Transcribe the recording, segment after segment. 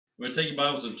We'll take your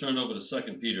Bibles and turn over to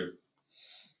 2 Peter.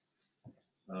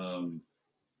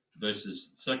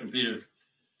 Verses 2 Peter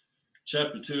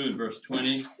chapter 2 and verse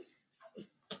 20.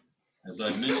 As I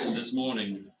mentioned this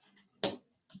morning,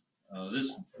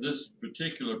 this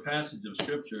particular passage of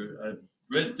Scripture, I've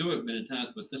read through it many times,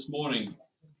 but this morning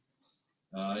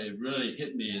it really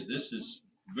hit me. This is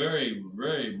very,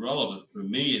 very relevant for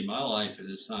me in my life at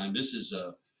this time. This is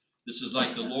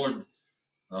like the Lord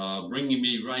bringing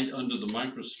me right under the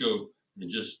microscope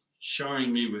and just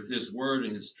showering me with His Word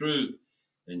and His truth,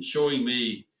 and showing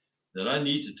me that I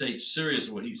need to take serious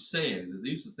what He's saying. That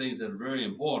these are things that are very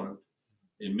important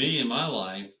in me and my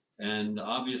life, and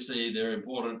obviously they're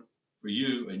important for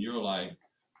you and your life.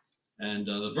 And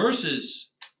the verses,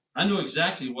 I know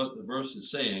exactly what the verse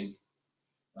is saying.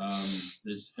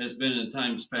 This has been in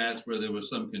times past where there was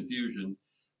some confusion,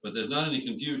 but there's not any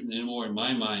confusion anymore in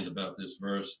my mind about this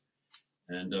verse.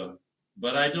 And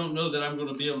but I don't know that I'm going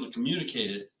to be able to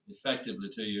communicate it effectively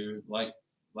to you like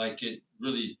it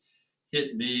really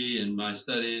hit me in my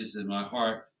studies and my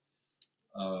heart.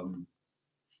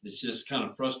 It's just kind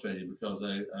of frustrating because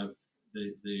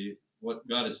what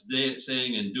God is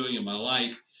saying and doing in my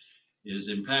life is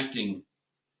impacting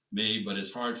me, but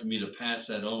it's hard for me to pass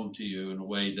that on to you in a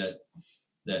way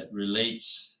that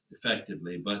relates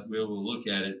effectively. But we'll look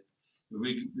at it.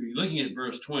 We're looking at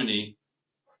verse 20,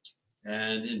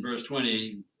 and in verse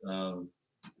 20, well,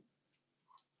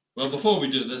 before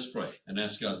we do, let's pray and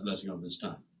ask God's blessing on this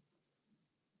time.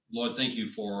 Lord, thank you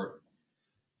for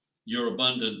your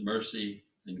abundant mercy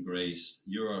and grace.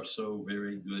 You are so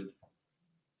very good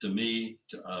to me,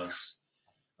 to us.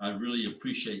 I really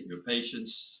appreciate your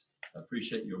patience. I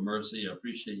appreciate your mercy. I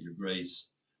appreciate your grace.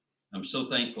 I'm so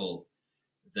thankful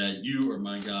that you are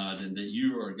my God and that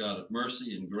you are a God of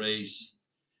mercy and grace.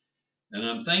 And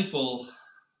I'm thankful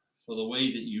for the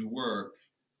way that you work,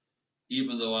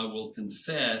 even though I will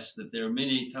confess that there are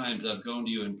many times I've gone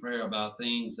to you in prayer about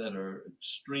things that are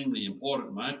extremely important,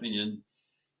 in my opinion,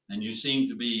 and you seem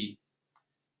to be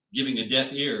giving a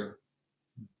deaf ear,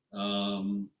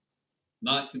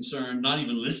 not concerned, not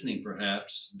even listening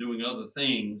perhaps, doing other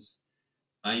things.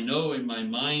 I know in my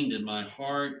mind and my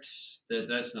heart that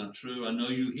that's not true. I know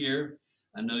you hear.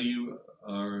 I know you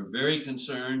are very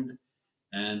concerned,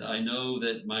 and I know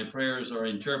that my prayers are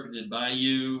interpreted by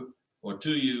you or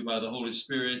to you by the Holy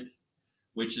Spirit,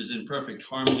 which is in perfect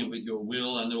harmony with your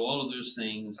will. I know all of those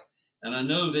things, and I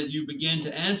know that you begin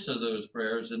to answer those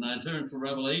prayers. And I turn for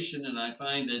revelation, and I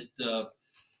find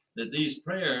that these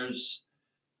prayers,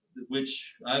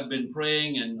 which I've been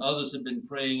praying and others have been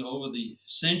praying over the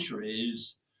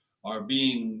centuries, are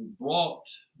being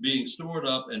stored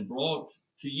up and brought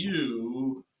to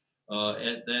you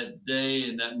at that day,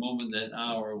 in that moment, that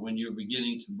hour, when you're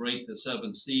beginning to break the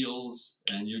seven seals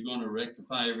and you're going to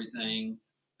rectify everything.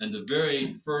 And the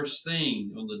very first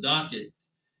thing on the docket,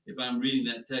 if I'm reading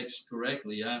that text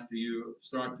correctly, after you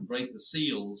start to break the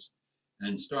seals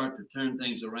and start to turn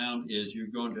things around, is you're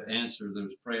going to answer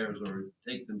those prayers or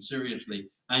take them seriously.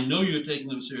 I know you're taking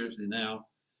them seriously now,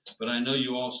 but I know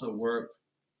you also work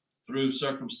through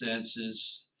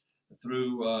circumstances,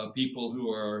 through people who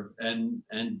are, and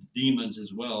demons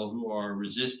as well, who are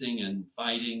resisting and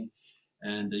fighting,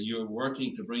 and you're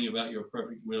working to bring about your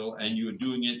perfect will, and you're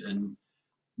doing it, and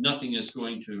nothing is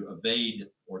going to evade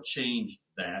or change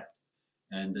that,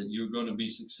 and that you're going to be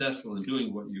successful in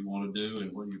doing what you want to do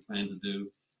and what you plan to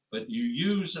do. But you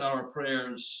use our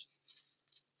prayers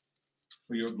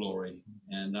for your glory,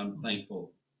 and I'm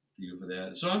thankful to you for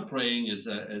that. So I'm praying as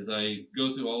I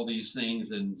go through all these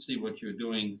things and see what you're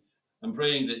doing. I'm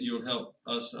praying that you'll help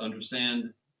us to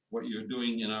understand what you're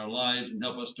doing in our lives and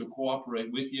help us to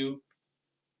cooperate with you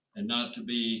and not to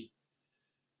be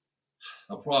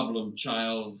a problem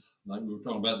child, like we were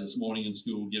talking about this morning in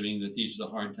school, giving the teachers a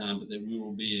hard time, but that we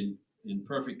will be in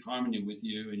perfect harmony with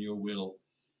you and your will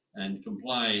and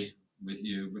comply with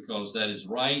you, because that is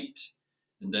right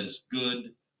and that is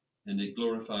good and it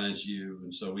glorifies you.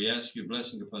 And so we ask your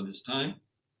blessing upon this time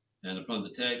and upon the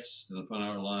text and upon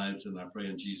our lives, and I pray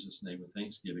in Jesus' name with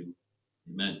thanksgiving.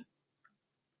 Amen.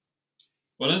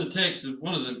 Well, in the text,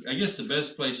 I guess the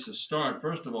best place to start,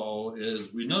 first of all,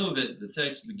 is we know that the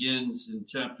text begins in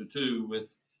chapter 2 with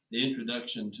the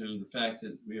introduction to the fact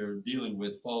that we are dealing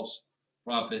with false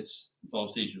prophets and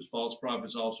false teachers. False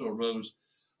prophets also arose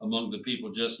among the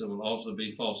people, just as there will also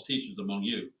be false teachers among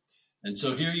you. And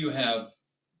so here you have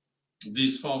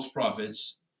these false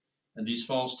prophets and these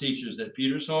false teachers that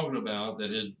Peter's talking about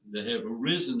that have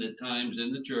arisen at times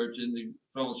in the church, in the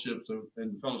fellowship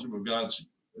of God's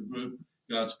group,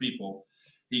 God's people.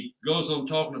 he goes on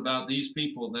talking about these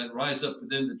people that rise up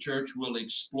within the church will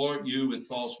exploit you with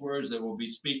false words. They will be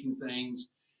speaking things,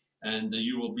 and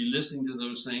you will be listening to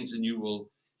those things, and you will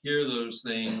hear those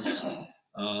things,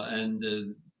 and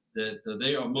that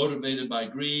they are motivated by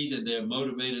greed, and they're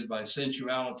motivated by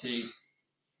sensuality.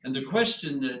 And the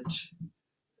question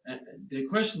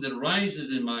that arises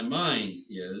in my mind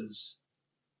is,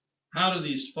 how do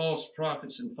these false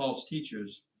prophets and false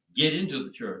teachers get into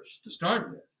the church to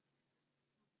start with?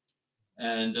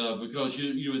 And because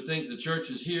you would think the church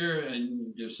is here,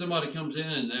 and if somebody comes in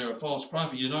and they're a false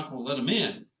prophet, you're not going to let them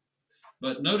in.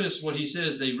 But notice what he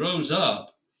says: they rose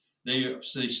up. They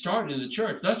start in the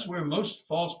church. That's where most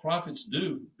false prophets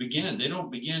do begin. They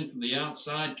don't begin from the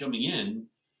outside coming in.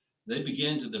 They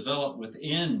begin to develop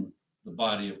within the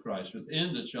body of Christ,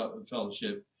 within the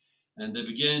fellowship, and they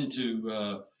begin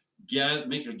to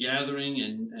make a gathering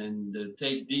and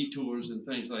take detours and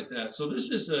things like that. So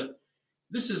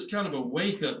this is kind of a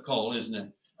wake-up call, isn't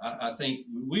it? I think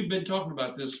we've been talking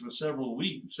about this for several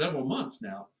months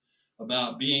now,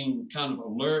 about being kind of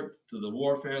alert to the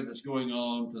warfare that's going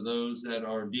on, to those that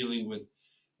are dealing with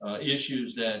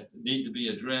issues that need to be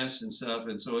addressed and stuff.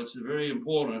 And so it's very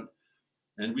important.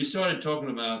 And we started talking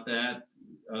about that.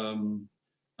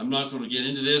 I'm not going to get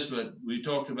into this, but we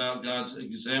talked about God's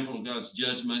example of God's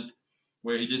judgment,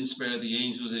 where he didn't spare the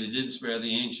angels, and he didn't spare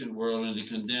the ancient world, and he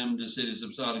condemned the cities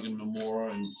of Sodom and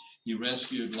Gomorrah, and he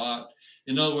rescued Lot.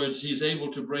 In other words, he's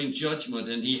able to bring judgment,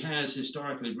 and he has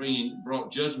historically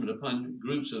brought judgment upon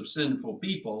groups of sinful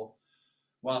people,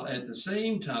 while at the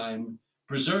same time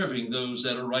preserving those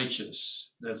that are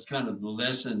righteous. That's kind of the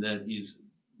lesson that he's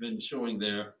been showing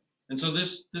there. And so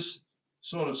this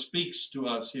sort of speaks to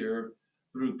us here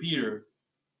through Peter,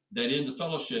 that in the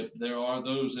fellowship there are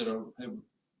those that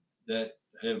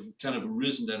have kind of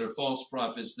arisen, that are false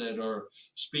prophets, that are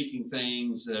speaking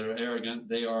things that are arrogant.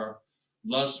 They are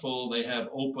lustful. They have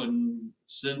open,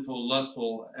 sinful,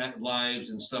 lustful lives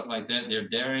and stuff like that. They're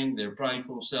daring. They're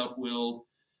prideful, self-willed.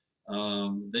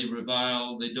 They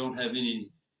revile. They don't have any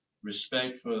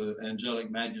respect for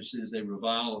angelic majesties. They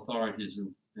revile authorities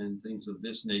and things of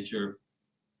this nature.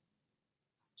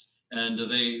 And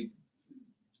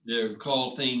they're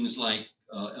called things like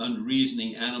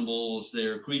unreasoning animals. They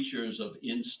are creatures of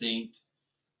instinct.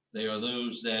 They are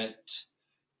those that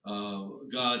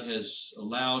God has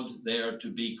allowed there to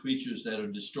be creatures that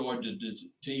are destroyed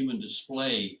to even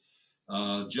display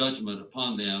judgment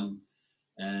upon them.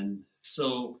 And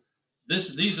so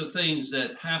these are things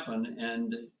that happen.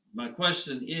 And my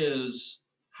question is,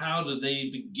 how do they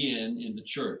begin in the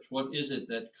church? What is it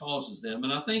that causes them?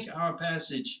 And I think our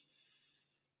passage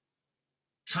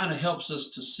kind of helps us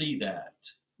to see that.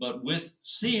 But with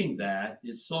seeing that,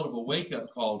 it's sort of a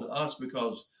wake-up call to us,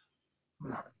 because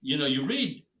you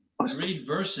read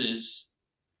verses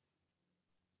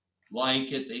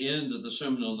like at the end of the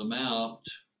Sermon on the Mount,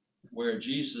 where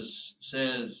Jesus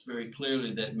says very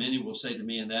clearly that many will say to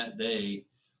me in that day,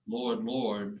 Lord,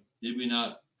 Lord, did we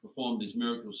not perform these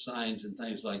miracles, signs, and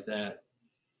things like that?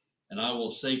 And I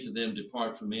will say to them,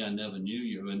 depart from me, I never knew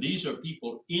you. And these are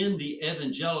people in the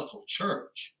evangelical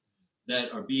church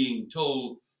that are being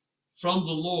told from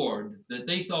the Lord that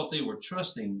they thought they were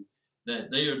trusting, that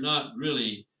they are not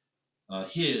really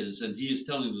his, and he is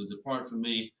telling them to depart from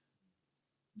me.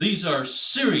 These are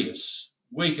serious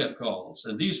wake-up calls,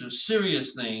 and these are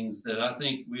serious things that I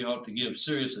think we ought to give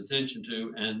serious attention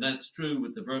to, and that's true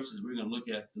with the verses we're going to look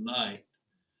at tonight.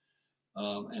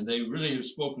 And they really have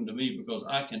spoken to me, because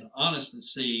I can honestly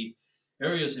see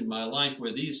areas in my life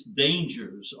where these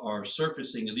dangers are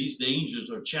surfacing, and these dangers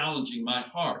are challenging my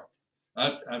heart.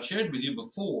 I've shared with you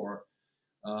before,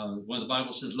 when the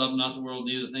Bible says, love not the world,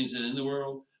 neither things that are in the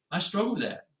world. I struggle with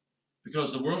that,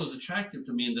 because the world is attractive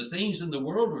to me, and the things in the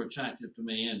world are attractive to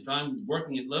me. And if I'm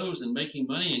working at Lowe's and making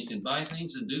money and can buy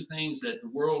things and do things that the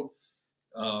world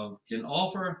can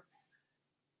offer,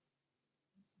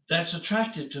 that's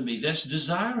attractive to me, that's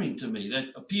desiring to me, that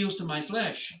appeals to my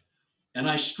flesh. And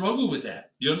I struggle with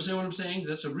that. You understand what I'm saying?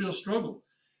 That's a real struggle.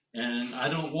 And I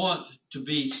don't want to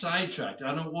be sidetracked.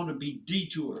 I don't want to be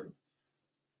detoured.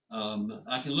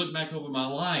 I can look back over my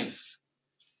life,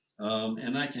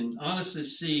 and I can honestly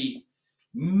see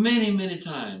many, many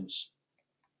times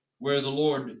where the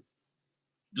Lord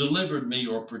delivered me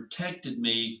or protected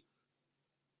me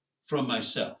from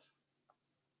myself,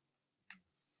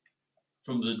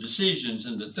 from the decisions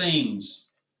and the things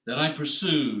that I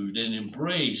pursued and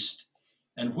embraced,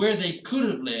 and where they could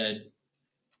have led,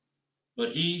 but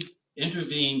he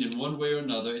intervened in one way or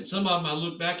another. And some of them I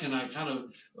look back and I kind of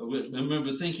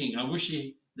remember thinking, I wish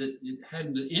he that it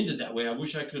hadn't ended that way. I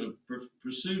wish I could have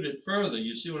pursued it further.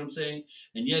 You see what I'm saying?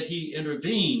 And yet he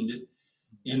intervened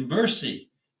in mercy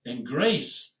and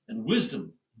grace and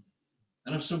wisdom.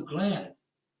 And I'm so glad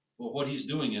for what he's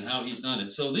doing and how he's done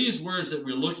it. So these words that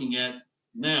we're looking at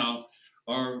now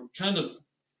are kind of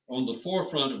on the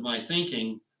forefront of my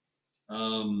thinking.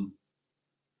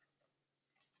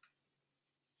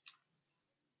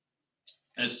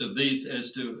 As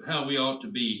to how we ought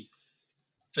to be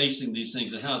facing these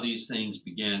things and how these things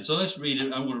began. So let's read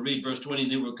it. I'm going to read verse 20,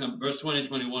 and then we'll come verse 20,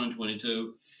 21, and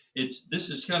 22. This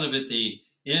is kind of at the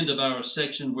end of our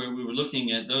section where we were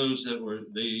looking at those that were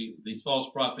these false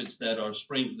prophets that are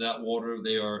springs without water.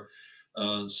 They are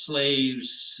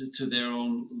slaves to their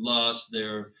own lust.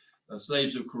 They're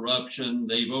slaves of corruption.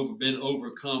 They've been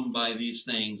overcome by these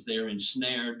things. They are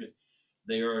ensnared.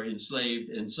 They are enslaved.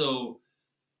 And so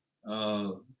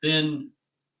then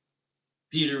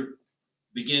Peter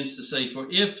begins to say, for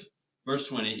if, verse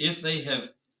 20, if they have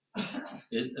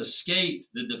escaped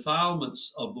the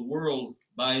defilements of the world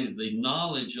by the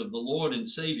knowledge of the Lord and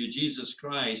Savior Jesus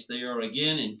Christ, they are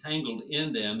again entangled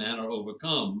in them and are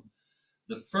overcome.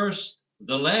 The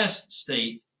last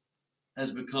state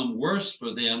has become worse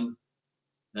for them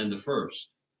than the first.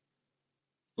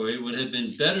 For it would have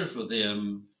been better for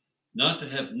them not to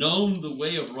have known the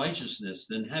way of righteousness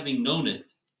than having known it,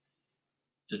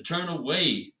 to turn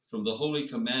away from the holy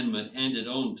commandment handed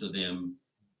on to them.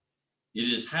 It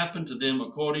has happened to them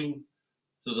according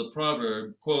to the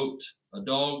proverb, quote, a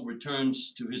dog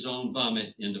returns to his own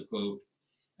vomit, end of quote.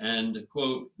 And,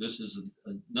 quote, this is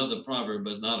another proverb,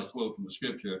 but not a quote from the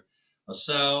scripture, a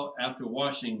sow after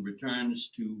washing returns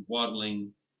to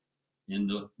waddling in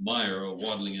the mire or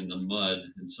waddling in the mud,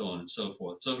 and so on and so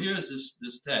forth. So here's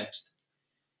this text,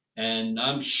 and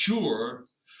I'm sure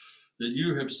that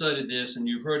you have studied this and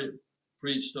you've heard it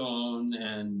preached on,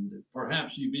 and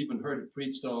perhaps you've even heard it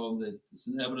preached on that it's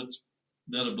an evidence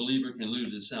that a believer can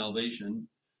lose his salvation.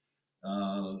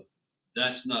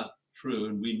 That's not true,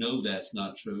 and we know that's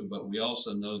not true, but we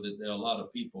also know that there are a lot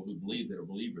of people who believe they're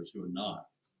believers who are not.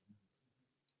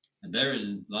 And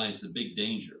therein lies the big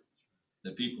danger,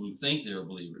 that people who think they're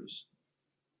believers,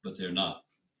 but they're not.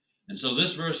 And so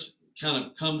this verse kind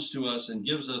of comes to us and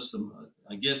gives us some,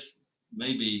 I guess,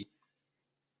 maybe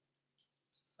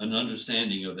an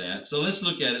understanding of that. So let's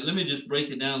look at it. Let me just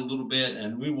break it down a little bit,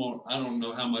 and I don't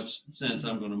know how much sense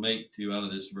I'm going to make to you out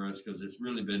of this verse because it's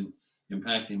really been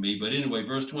impacting me. But anyway,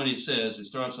 verse 20 says, it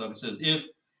starts off, it says, if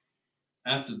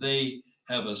after they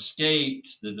have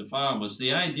escaped the defilements,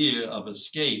 the idea of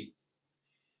escape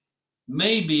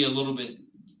may be a little bit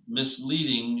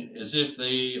misleading, as if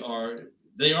they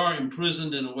are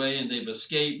imprisoned in a way and they've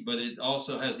escaped, but it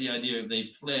also has the idea of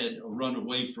they've fled or run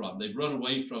away from. They've run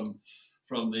away from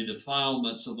the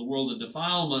defilements of the world. The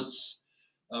defilements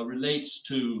relates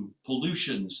to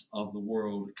pollutions of the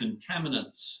world,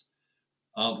 contaminants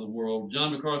of the world.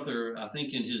 John MacArthur, I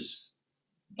think in his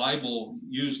Bible,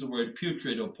 used the word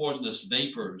putrid or poisonous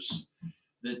vapors,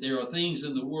 that there are things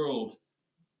in the world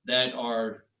that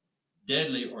are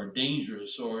deadly or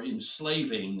dangerous or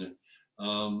enslaving,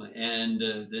 and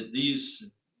that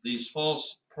these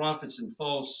false prophets and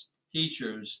false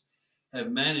teachers have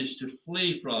managed to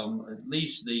flee from at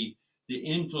least the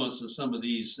influence of some of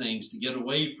these things, to get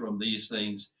away from these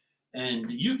things. And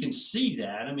you can see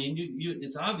that. I mean,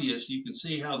 it's obvious. You can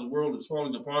see how the world is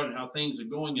falling apart and how things are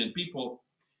going, and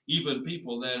even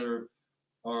people that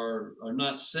are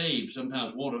not saved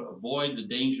sometimes want to avoid the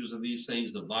dangers of these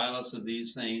things, the violence of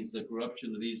these things, the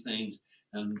corruption of these things,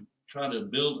 and try to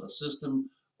build a system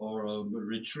or a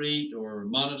retreat or a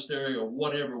monastery or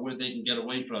whatever where they can get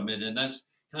away from it. And that's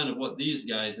kind of what these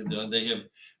guys have done.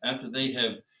 After they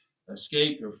have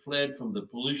escaped or fled from the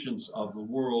pollutions of the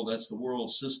world, that's the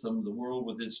world system, the world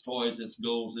with its toys, its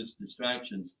goals, its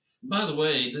distractions. And by the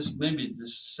way, maybe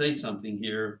say something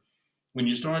here. When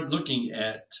you start looking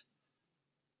at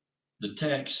the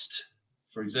text,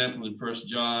 for example, in 1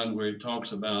 John, where it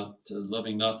talks about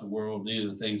loving not the world,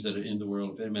 neither the things that are in the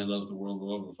world. If any man loves the world, the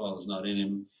love of the Father is not in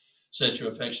him. Set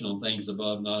your affection on things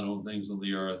above, not on things on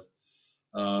the earth.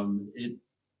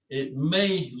 It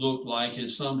may look like,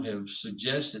 as some have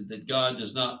suggested, that God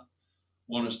does not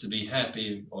want us to be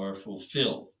happy or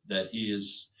fulfilled. That he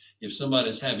is, if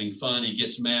somebody's having fun, he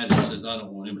gets mad and says, I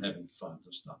don't want him having fun.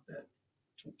 Just stop that.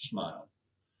 Smile.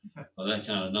 Or that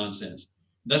kind of nonsense.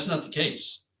 That's not the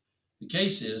case. The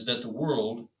case is that the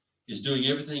world is doing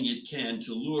everything it can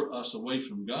to lure us away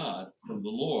from God, from the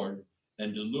Lord,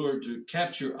 and to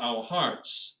capture our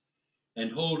hearts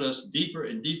and hold us deeper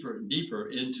and deeper and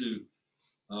deeper into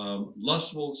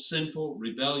lustful, sinful,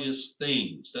 rebellious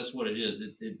things. That's what it is.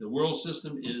 The world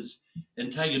system is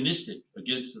antagonistic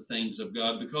against the things of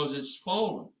God because it's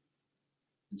fallen.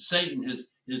 And Satan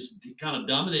is kind of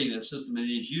dominating that system, and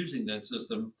he's using that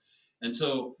system. And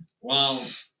so while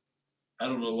I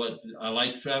don't know what, I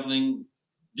like traveling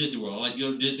Disney World. I like to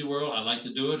go to Disney World. I like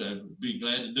to do it. I'd be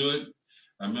glad to do it.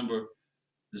 I remember,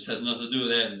 this has nothing to do with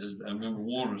that. I remember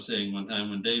Warner saying one time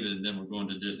when David and them were going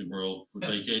to Disney World for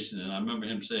vacation, and I remember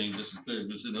him saying, this is clear, he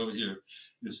was sitting over here,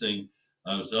 he was saying,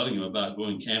 I was telling him about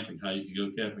going camping, how you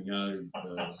could go camping out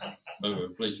over a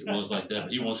place that was like that,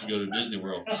 but he wants to go to Disney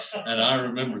World. And I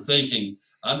remember thinking,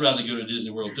 I'd rather go to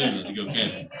Disney World too than to go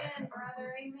camping.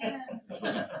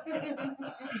 Amen.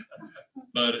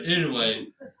 But anyway,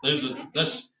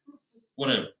 that's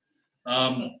whatever.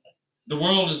 The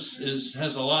world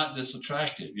has a lot that's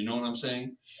attractive. You know what I'm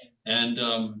saying? And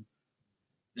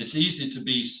it's easy to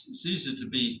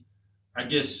be, I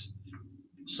guess,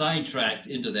 sidetracked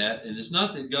into that. And it's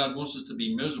not that God wants us to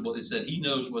be miserable. It's that He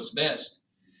knows what's best.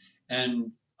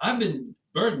 And I've been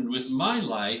burdened with my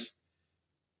life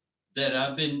that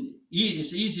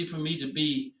it's easy for me to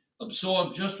be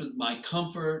absorbed just with my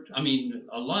comfort. I mean,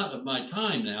 a lot of my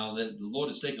time now that the Lord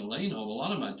has taken lane of, a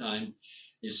lot of my time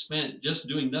is spent just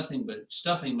doing nothing but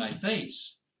stuffing my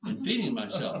face and feeding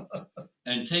myself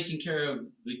and taking care of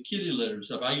the kitty litter and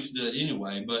stuff. I used to do that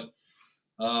anyway, but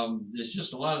there's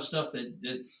just a lot of stuff that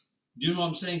you know what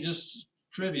I'm saying? Just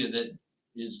trivia that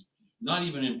is not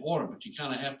even important, but you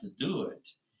kind of have to do it.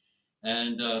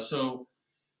 And so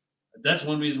that's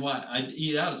one reason why I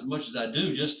eat out as much as I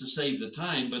do, just to save the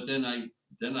time. But then I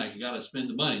got to spend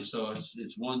the money. So it's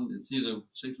either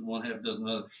 6 of one, half a dozen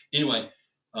other. Anyway,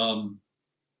 I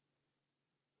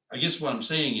guess what I'm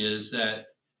saying is that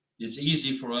it's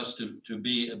easy for us to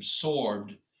be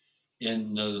absorbed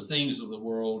in the things of the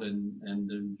world and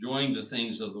enjoying the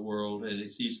things of the world, and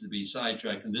it's easy to be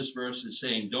sidetracked. And this verse is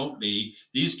saying, don't be.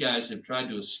 These guys have tried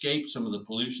to escape some of the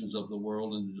pollutions of the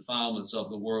world and the defilements of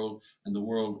the world and the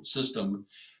world system,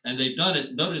 and they've done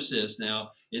it. Notice this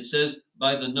now. It says,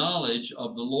 by the knowledge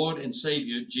of the Lord and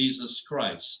Savior Jesus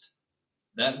Christ.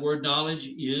 That word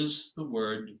knowledge is the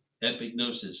word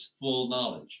epignosis, full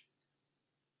knowledge.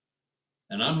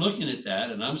 And I'm looking at that,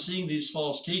 and I'm seeing these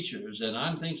false teachers, and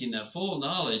I'm thinking that full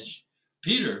knowledge,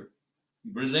 Peter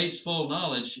relates full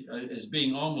knowledge as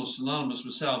being almost synonymous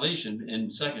with salvation. In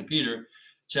 2 Peter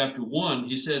chapter 1,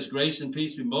 he says, grace and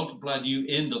peace be multiplied to you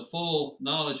in the full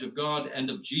knowledge of God and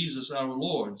of Jesus our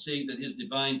Lord, seeing that His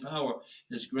divine power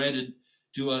has granted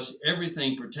to us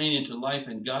everything pertaining to life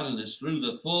and godliness through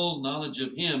the full knowledge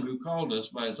of Him who called us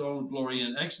by His own glory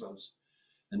and excellence.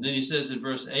 And then he says in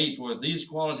verse 8, for if these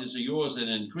qualities are yours and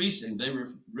increasing, they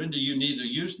render you neither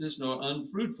useless nor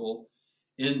unfruitful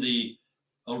in the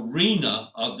arena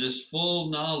of this full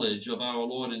knowledge of our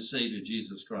Lord and Savior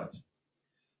Jesus Christ.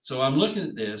 So I'm looking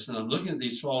at this, and I'm looking at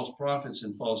these false prophets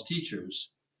and false teachers,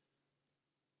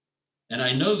 and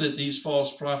I know that these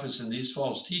false prophets and these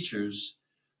false teachers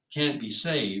can't be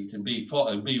saved and be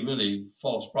really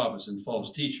false prophets and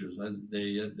false teachers.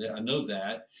 I know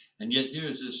that, and yet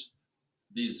here's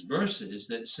these verses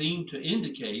that seem to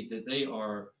indicate that they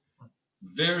are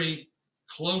very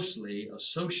closely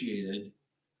associated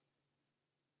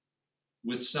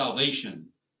with salvation,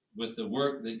 with the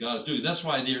work that God is doing. That's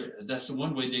why that's the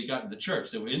one way they got in the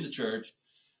church. They were in the church.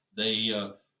 They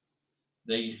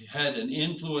had an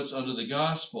influence under the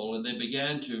gospel, and they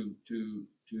began to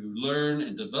learn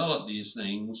and develop these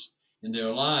things in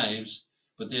their lives,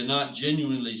 but they're not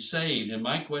genuinely saved. And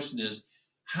my question is,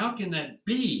 how can that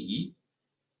be?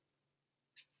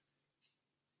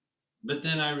 But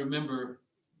then I remember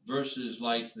verses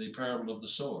like the parable of the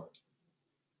sower,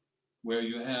 where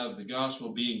you have the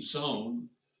gospel being sown,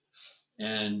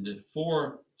 and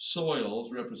 4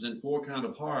 soils represent 4 kind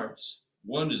of hearts.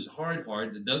 One is hard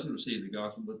heart that doesn't receive the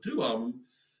gospel, but 2 of them,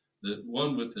 the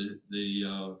one with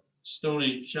the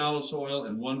stony, shallow soil,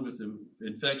 and one with the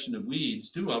infection of weeds,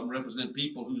 2 of them represent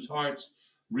people whose hearts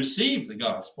receive the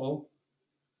gospel.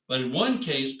 But in one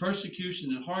case,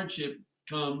 persecution and hardship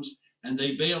comes, and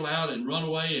they bail out and run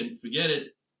away and forget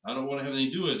it. I don't want to have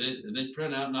anything to do with it. And they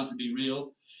turn out not to be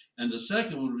real. And the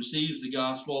second one receives the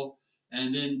gospel,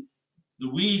 and then the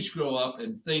weeds grow up,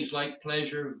 and things like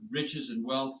pleasure, riches, and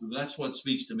wealth. That's what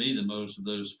speaks to me the most of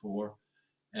those 4.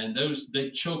 And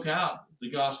they choke out the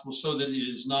gospel so that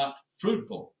it is not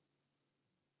fruitful.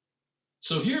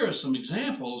 So here are some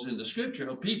examples in the scripture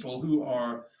of people who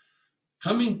are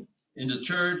coming into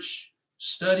church,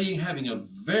 studying, having a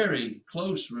very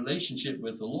close relationship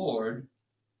with the Lord,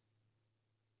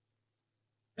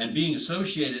 and being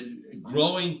associated,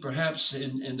 growing perhaps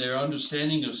in their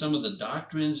understanding of some of the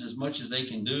doctrines as much as they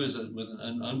can do,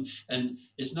 and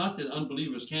it's not that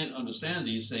unbelievers can't understand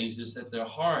these things, it's that their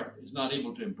heart is not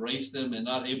able to embrace them and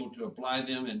not able to apply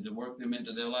them and to work them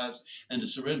into their lives and to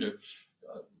surrender.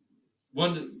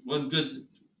 One good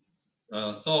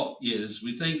thought is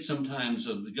we think sometimes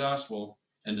of the gospel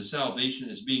and the salvation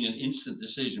as being an instant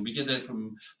decision. We get that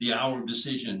from the hour of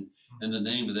decision and the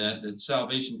name of that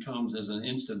salvation comes as an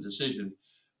instant decision.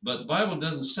 But the Bible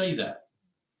doesn't say that.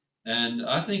 And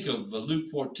I think of Luke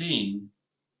 14,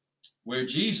 where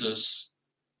Jesus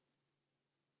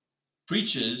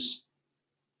preaches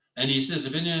and he says,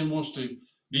 if anyone wants to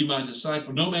be my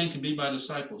disciple, no man can be my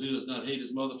disciple who does not hate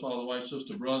his mother, father, wife,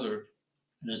 sister, brother,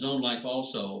 and his own life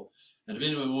also. And if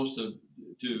anyone wants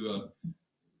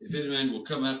if any man will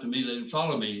come after me, let him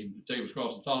follow me, take his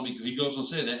cross and follow me. He goes on to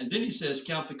say that. And then he says,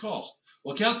 count the cost.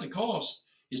 Well, count the cost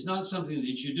is not something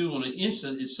that you do on an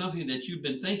instant. It's something that you've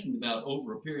been thinking about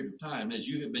over a period of time as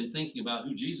you have been thinking about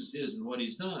who Jesus is and what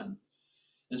he's done.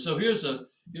 And so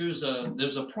there's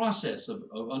a process of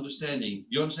understanding.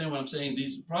 You understand what I'm saying?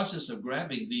 These process of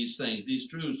grabbing these things, these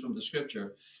truths from the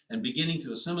scripture and beginning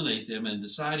to assimilate them and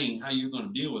deciding how you're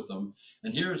going to deal with them.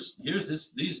 And here's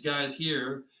these guys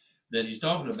here that he's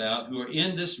talking about who are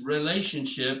in this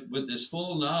relationship with this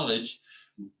full knowledge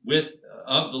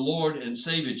of the Lord and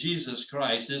Savior Jesus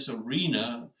Christ, this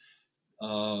arena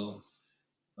of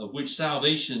which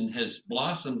salvation has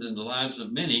blossomed in the lives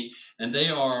of many, and they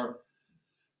are,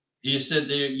 he said,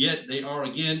 they are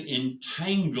again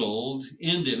entangled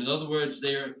in them. In other words,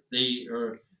 they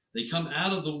come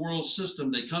out of the world system,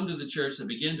 they come to the church, they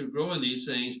begin to grow in these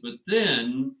things, but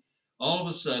then all of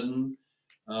a sudden,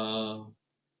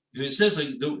 it says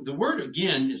like the word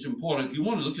again is important. If you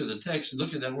want to look at the text and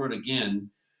look at that word again,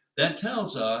 that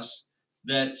tells us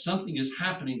that something is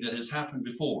happening that has happened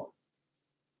before.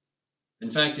 In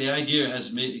fact, the idea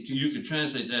you could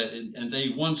translate that, and they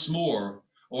once more,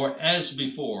 or as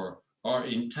before, are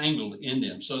entangled in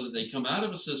them, so that they come out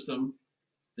of a system,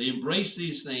 they embrace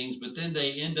these things, but then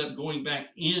they end up going back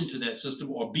into that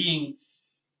system or being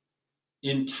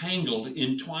entangled,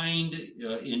 entwined,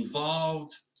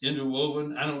 involved,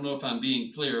 interwoven. I don't know if I'm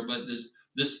being clear, but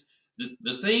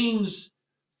the things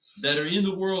that are in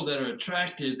the world that are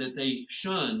attractive, that they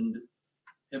shunned,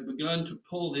 have begun to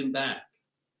pull them back.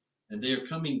 And they are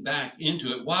coming back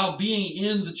into it while being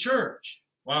in the church,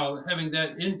 while having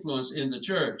that influence in the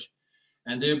church.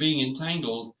 And they're being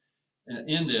entangled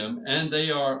in them, and they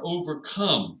are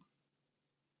overcome.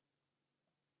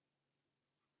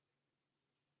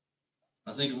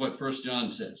 I think of what 1 John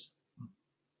says.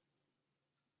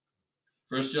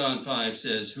 1 John 5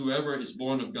 says, whoever is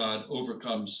born of God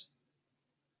overcomes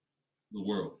the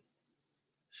world.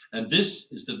 And this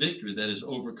is the victory that has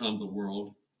overcome the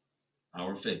world,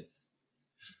 our faith.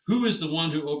 Who is the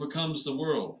one who overcomes the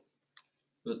world?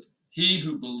 But he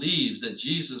who believes that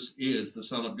Jesus is the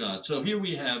Son of God. So here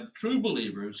we have true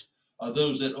believers are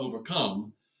those that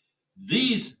overcome.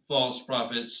 These false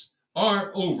prophets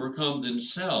are overcome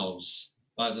themselves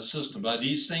by the system, by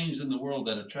these things in the world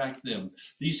that attract them,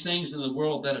 these things in the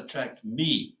world that attract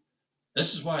me.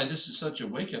 This is why this is such a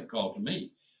wake-up call to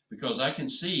me, because I can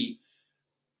see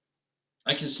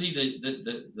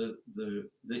the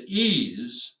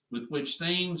ease with which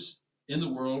things in the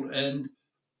world and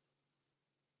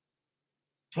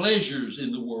pleasures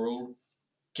in the world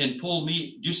can pull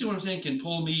me. Do you see what I'm saying? Can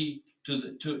pull me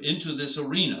into this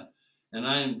arena, and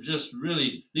I am just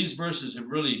really, these verses have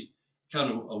really kind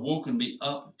of awoken me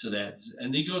up to that.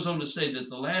 And he goes on to say that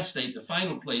the last state, the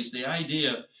final place, the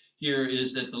idea here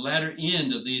is that the latter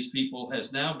end of these people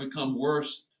has now become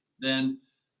worse than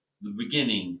the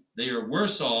beginning. They are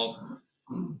worse off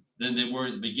than they were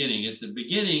at the beginning. At the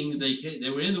beginning, they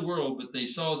were in the world, but they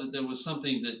saw that there was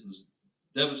something that was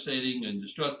devastating and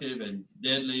destructive and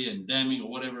deadly and damning or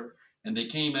whatever, and they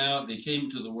came out, they came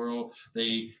to the world,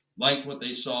 they liked what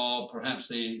they saw, perhaps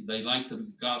they liked the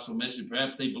gospel message,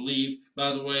 perhaps they believed.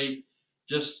 By the way,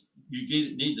 just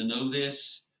you need to know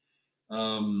this.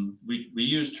 We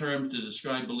use terms to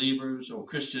describe believers or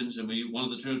Christians, and one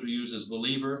of the terms we use is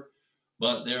believer.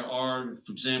 But there are,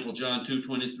 for example, John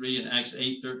 2:23 and Acts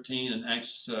 8:13 and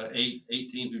Acts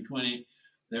 8:18 through 20.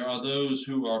 There are those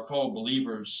who are called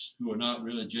believers who are not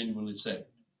really genuinely saved.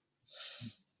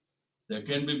 There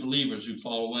can be believers who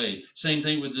fall away. Same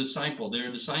thing with the disciple. There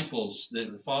are disciples that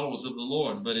are followers of the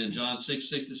Lord. But in John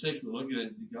 6:66, we're looking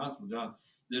at the Gospel of John,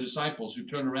 there are disciples who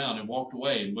turned around and walked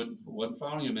away and wasn't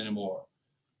following him anymore.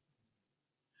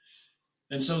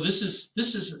 And so this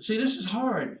is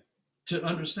hard to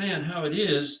understand how it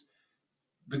is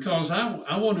because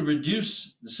I want to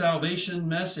reduce the salvation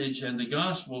message and the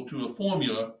gospel to a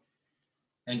formula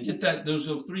and get those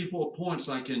 3, 4 points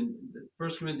like in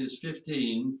 1 Corinthians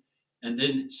 15, and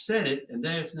then set it, and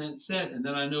that's set, and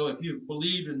then I know if you've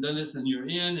believed and done this, then you're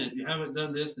in, and if you haven't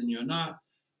done this, then you're not.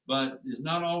 But it's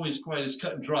not always quite as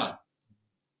cut and dry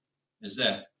as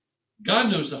that.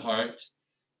 God knows the heart.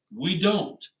 We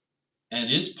don't.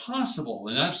 And it's possible,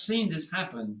 and I've seen this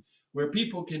happen, where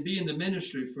people can be in the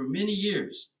ministry for many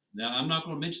years. Now, I'm not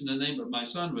going to mention the name, but my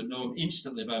son would know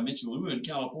instantly if I mentioned when we were in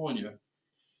California.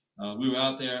 We were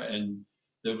out there, and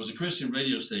there was a Christian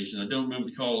radio station. I don't remember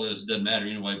the call list. It doesn't matter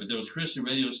anyway, but there was a Christian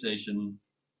radio station,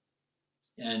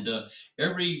 and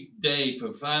every day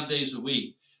for 5 days a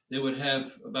week, they would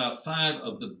have about 5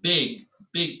 of the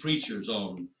big preachers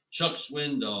on. Chuck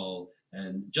Swindoll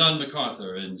and John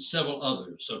MacArthur and several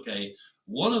others. Okay,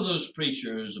 one of those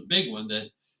preachers, a big one that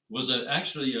was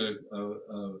actually a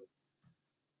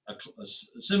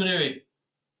seminary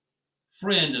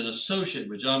friend and associate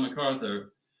with John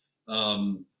MacArthur,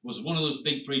 was one of those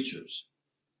big preachers.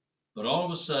 But all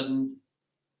of a sudden,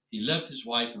 he left his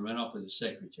wife and ran off with his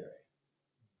secretary.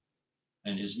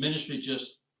 And his ministry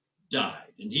just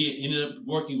died. And he ended up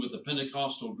working with the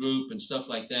Pentecostal group and stuff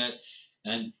like that.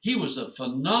 And he was a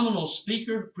phenomenal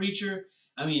speaker, preacher.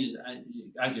 I mean,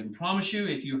 I can promise you,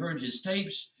 if you heard his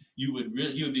tapes, he would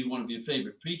be one of your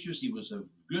favorite preachers. He was a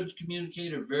good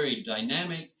communicator, very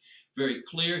dynamic, very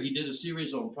clear. He did a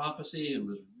series on prophecy and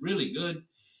was really good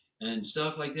and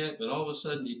stuff like that. But all of a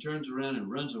sudden, he turns around and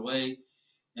runs away,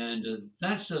 and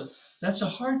that's a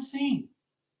hard thing.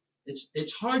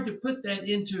 It's hard to put that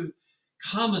into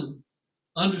common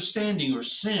understanding or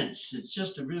sense. It's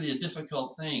just really a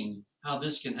difficult thing how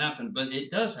this can happen, but it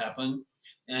does happen,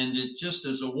 and it just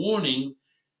is a warning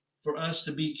for us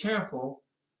to be careful.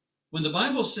 When the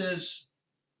Bible says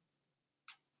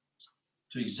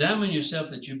to examine yourself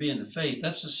that you be in the faith,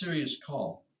 that's a serious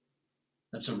call.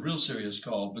 That's a real serious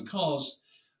call, because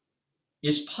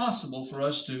it's possible for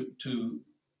us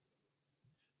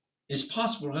it's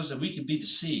possible for us that we could be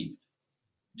deceived.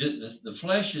 The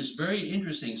flesh is very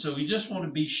interesting, so we just want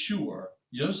to be sure.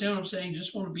 You understand what I'm saying?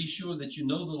 Just want to be sure that you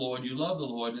know the Lord, you love the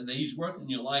Lord, and that He's working in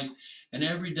your life. And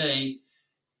every day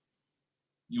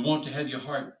you want to have your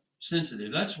heart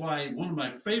sensitive. That's why one of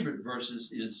my favorite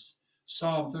verses is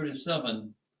Psalm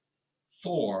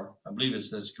 37:4. I believe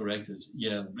that's correct. I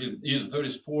believe either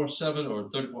 34:7 or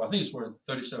 34. I think it's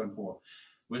 37:4,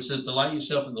 where it says, "Delight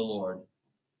yourself in the Lord,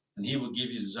 and He will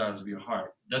give you the desires of your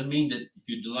heart." Doesn't mean that if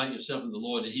you delight yourself in the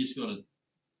Lord, that He's going to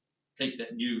take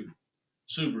that new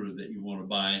Subaru that you want to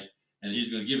buy and He's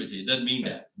going to give it to you. It doesn't mean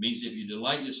that. It means if you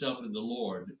delight yourself in the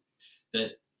Lord,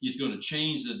 that He's going to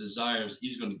change the desires.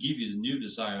 He's going to give you the new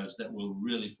desires that will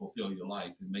really fulfill your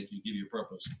life and make you give you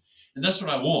purpose. And that's what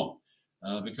I want,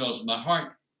 because my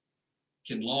heart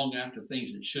can long after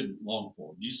things it shouldn't long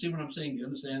for. Do you see what I'm saying? Do you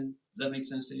understand? Does that make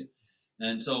sense to you?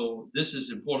 And so this is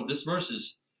important. This verse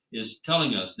is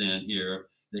telling us then here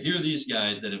that here are these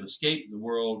guys that have escaped the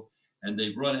world and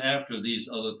they've run after these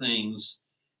other things.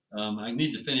 I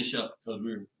need to finish up because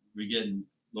we're getting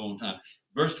low on time.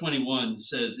 Verse 21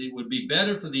 says it would be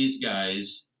better for these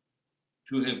guys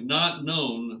to have not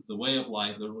known the way of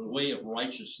life, the way of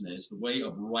righteousness, the way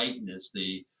of rightness,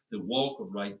 the walk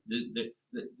of right. The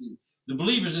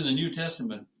believers in the New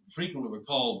Testament frequently were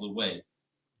called the way,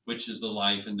 which is the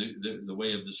life and the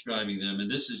way of describing them.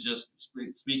 And this is just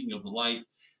speaking of the life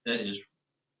that is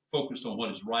focused on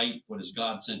what is right, what is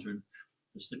God-centered.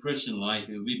 It's the Christian life.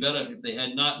 It would be better if they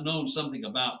had not known something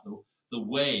about the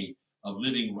way of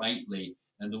living rightly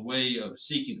and the way of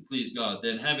seeking to please God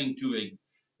than having to have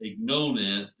known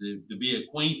it, to be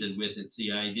acquainted with it's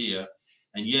the idea,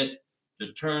 and yet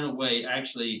to turn away.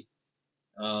 Actually,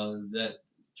 that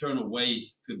turn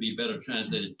away could be better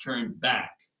translated turn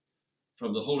back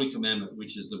from the holy commandment,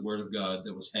 which is the word of God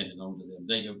that was handed on to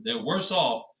them. They're worse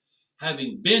off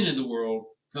having been in the world,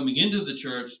 coming into the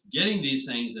church, getting these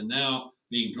things, and now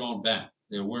being drawn back.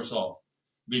 They're worse off.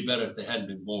 It'd be better if they hadn't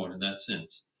been born in that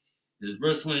sense. It is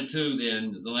verse 22,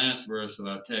 then, the last verse of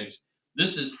our text.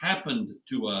 This has happened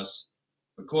to us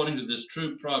according to this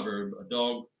true proverb: a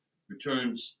dog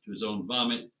returns to his own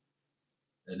vomit.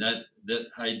 And that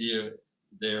idea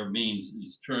there means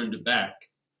he's turned back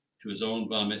to his own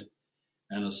vomit.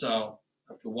 And a sow,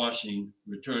 after washing,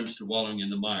 returns to wallowing in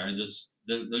the mire. And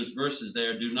those verses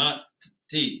there do not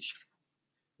teach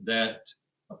that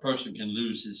a person can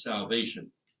lose his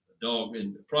salvation. A dog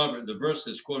in Proverbs, the verse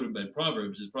that's quoted by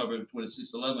Proverbs is Proverbs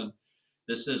 26:11,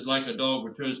 that says, "Like a dog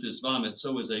returns to his vomit,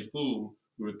 so is a fool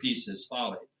who repeats his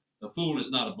folly." A fool is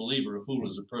not a believer. A fool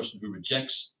is a person who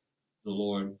rejects the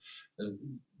Lord. Uh,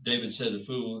 David said the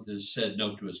fool has said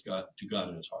no to God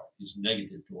in his heart. He's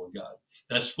negative toward God.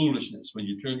 That's foolishness. When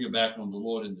you turn your back on the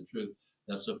Lord and the truth,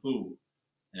 that's a fool.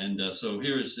 And so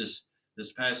here is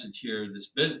this passage here,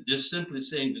 just simply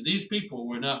saying that these people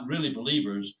were not really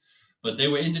believers, but they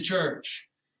were in the church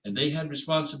and they had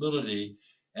responsibility,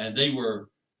 and they were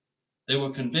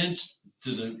convinced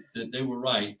that they were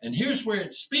right. And here's where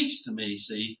it speaks to me.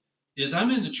 See, is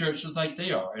I'm in the church just like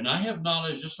they are, and I have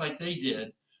knowledge just like they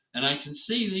did, and I can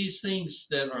see these things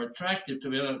that are attractive to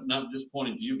me. I'm not just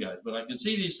pointing to you guys, but I can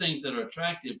see these things that are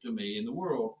attractive to me in the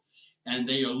world, and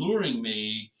they are luring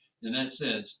me in that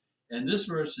sense. And this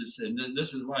verse is, and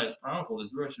this is why it's powerful.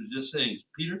 This verse is just saying,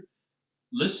 Peter,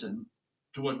 listen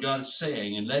to what God is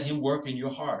saying, and let Him work in your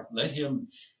heart. Let Him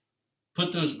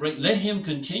put those break. Let Him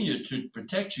continue to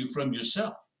protect you from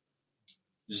yourself.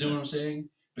 You see what I'm saying?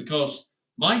 Because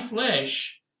my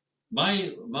flesh,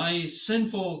 my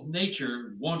sinful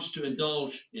nature wants to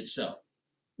indulge itself,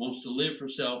 wants to live for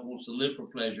self, wants to live for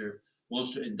pleasure,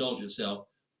 wants to indulge itself.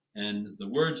 And the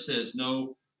Word says,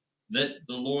 no, let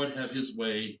the Lord have His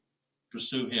way.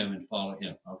 Pursue Him and follow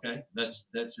Him. Okay, that's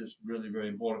just really very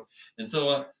important. And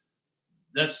so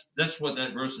that's what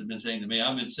that verse has been saying to me.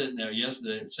 I've been sitting there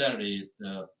yesterday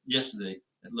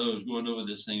at Lowe's going over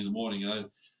this thing in the morning.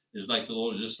 It's like the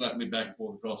Lord just slapped me back and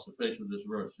forth across the face of this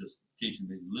verse, just teaching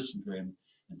me to listen to Him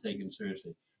and take Him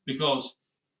seriously, because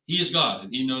He is God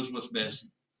and He knows what's best,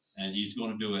 and He's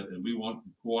going to do it, and we want to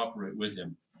cooperate with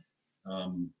Him.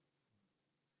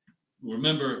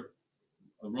 Remember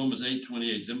Romans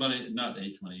 8:28. Somebody, not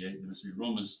 8:28. Let me see.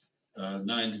 Romans 9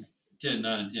 and 10.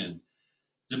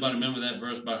 Does anybody remember that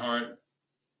verse by heart?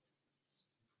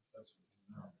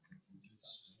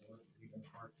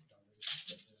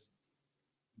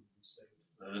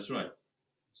 That's right.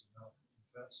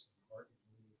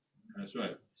 That's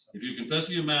right. If you confess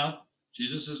with your mouth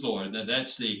Jesus is Lord,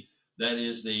 that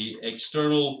is the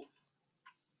external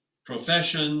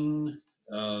profession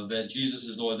that Jesus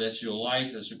is Lord. That's your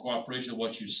life. That's the cooperation of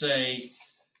what you say.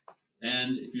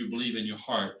 And if you believe in your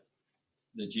heart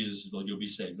that Jesus is Lord, you'll be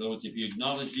saved. In other words, if you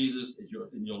acknowledge Jesus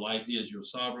in your life, He is your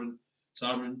sovereign.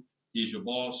 He is your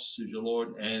boss, He's your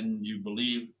Lord, and you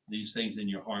believe these things in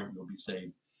your heart, you'll be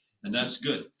saved. And that's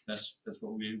good. That's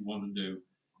what we want to do,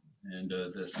 and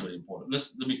that's really important.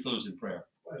 Let me close in prayer.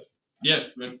 Question. Yeah,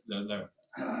 there.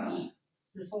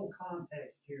 This whole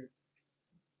context here,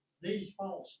 these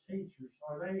false teachers,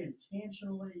 are they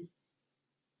intentionally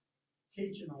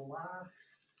teaching a lie,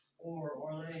 or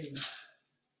are they?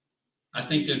 I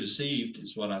think they're deceived,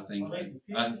 is what I think. Are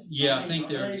they I think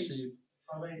they're deceived.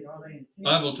 Are they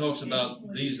Bible talks about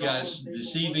these guys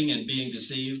deceiving and being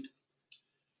deceived,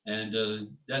 and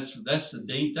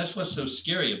that's what's so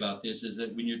scary about this, is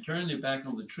that when you turn your back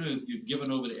on the truth, you've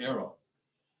given over to error,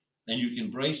 and you can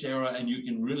embrace error, and you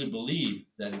can really believe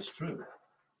that it's true,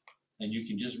 and you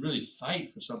can just really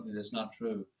fight for something that's not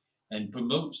true, and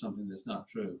promote something that's not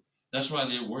true. That's why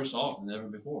they're worse off than ever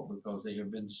before, because they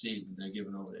have been deceived and they're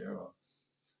given over to error.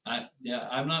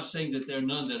 I'm not saying that there are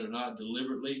none that are not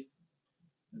deliberately.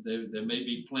 There may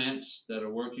be plants that are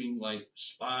working like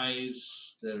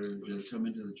spies that come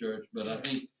into the church, but I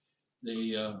think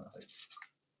the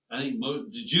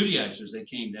Judaizers that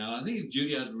came down, I think the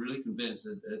Judaizers were really convinced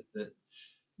that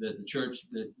the church,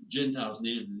 that Gentiles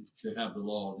needed to have the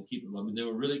law, to keep the law. I mean, they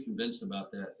were really convinced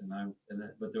about that,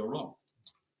 but they were wrong.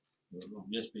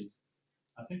 Yes, Pete.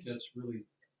 I think that's really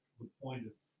the point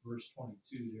of verse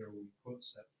 22 there, where he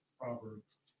quotes that proverb,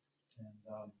 and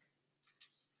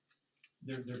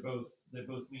they both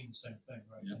mean the same thing,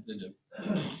 right? Yeah, they do.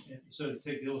 And so to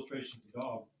take the illustration of the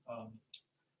dog,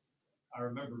 I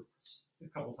remember a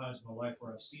couple times in my life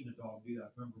where I've seen a dog do that. I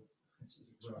remember, this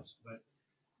is gross, but I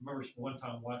remember one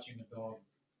time watching a dog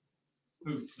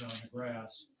poop on the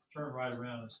grass, turn right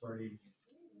around and start eating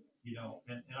it,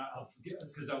 and I'll forget,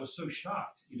 because I was so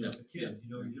shocked, as a kid,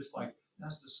 you're just like,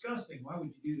 that's disgusting. Why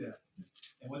would you do that?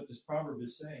 And what this proverb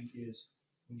is saying is,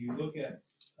 when you look at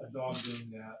a dog doing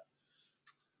that,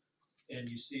 and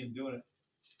you see him doing it,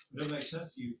 it doesn't make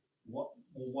sense to you.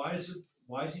 Why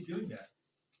is he doing that?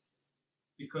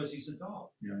 Because he's a dog.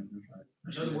 Yeah,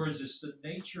 that's right. In other words, it's the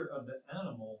nature of the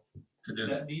animal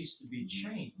that needs to be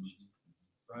changed,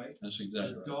 right? That's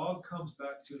exactly right. The dog comes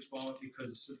back to its vomit because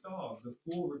it's a dog. The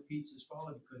fool repeats his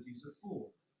folly because he's a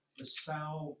fool. The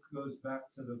sow goes back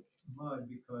to the mud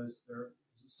because there's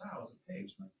a sow, it's a pig,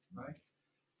 right?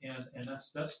 And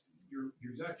that's you're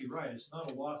exactly right. It's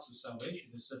not a loss of salvation.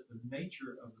 It's that the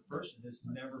nature of the person has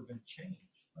never been changed.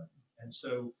 And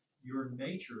so your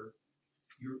nature,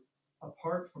 you're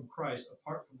apart from Christ,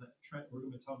 apart from that trend we're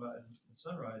going to talk about in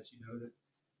Sunrise,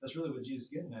 that That's really what Jesus is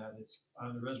getting at. It's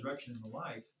on the resurrection and the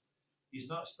life. He's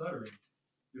not stuttering.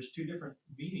 There's two different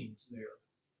meanings there.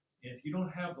 And if you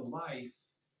don't have the life,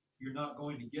 you're not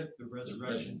going to get the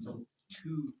resurrection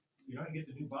you're not going to get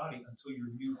the new body until your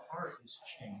new heart is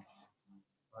changed.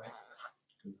 Right?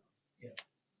 Yeah.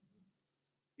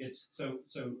 It's so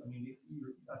I mean,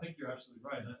 I think you're absolutely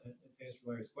right. And to answer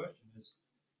Larry's question is,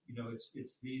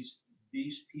 it's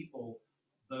these people,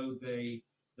 though they've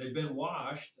been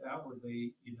washed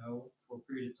outwardly, for a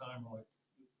period of time, like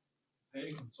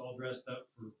pagans all dressed up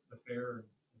for the fair and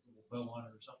with a little bow on it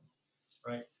or something,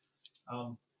 right?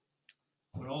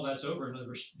 When all that's over and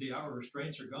the outer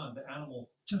restraints are gone, the animal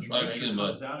nature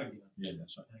comes out again. Yeah,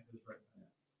 that's right. And it goes right back.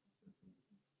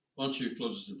 Why don't you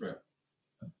close us in prayer?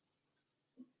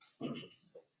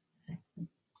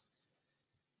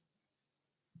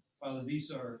 Father,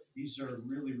 these are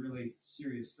really, really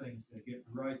serious things that get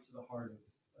right to the heart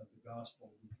of the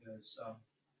gospel, because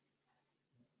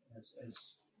as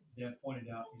Dan pointed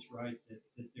out, he's right that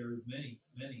there are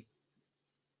many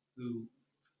who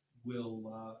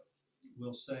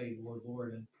will say, Lord,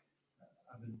 Lord. And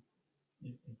I've been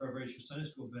in preparation for Sunday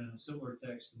school, been in a similar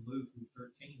text in Luke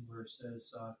 13 where it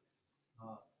says,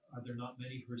 are there not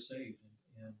many who are saved?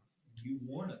 And you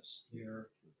warn us there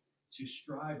to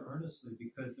strive earnestly,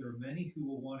 because there are many who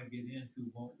will want to get in who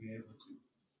won't be able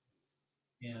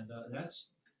to. And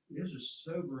those are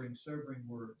sobering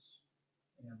words.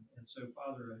 And so,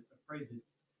 Father, I pray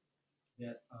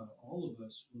that all of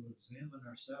us will examine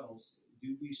ourselves.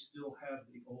 Do we still have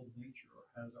the old nature,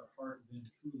 or has our heart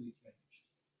been truly changed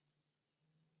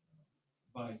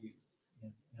by you?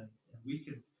 And we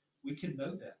can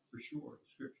know that for sure. The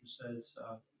Scripture says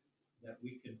that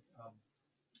we can.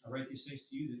 I write these things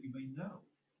to you that you may know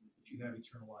that you have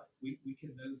eternal life. We can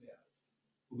know that,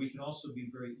 but we can also be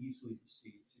very easily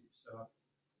deceived too. So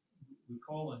we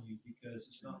call on you, because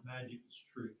it's not magic; it's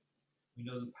truth. We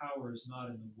know the power is not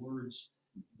in the words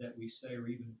that we say, or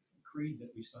even the creed that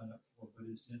we sign up for, but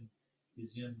is in the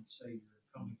Savior,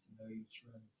 coming to know you,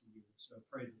 surrendering to you. So I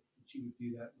pray that you would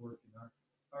do that work in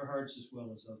our hearts as well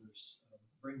as others.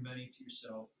 Bring many to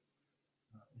yourself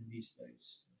in these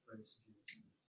days. I pray this in Jesus' name.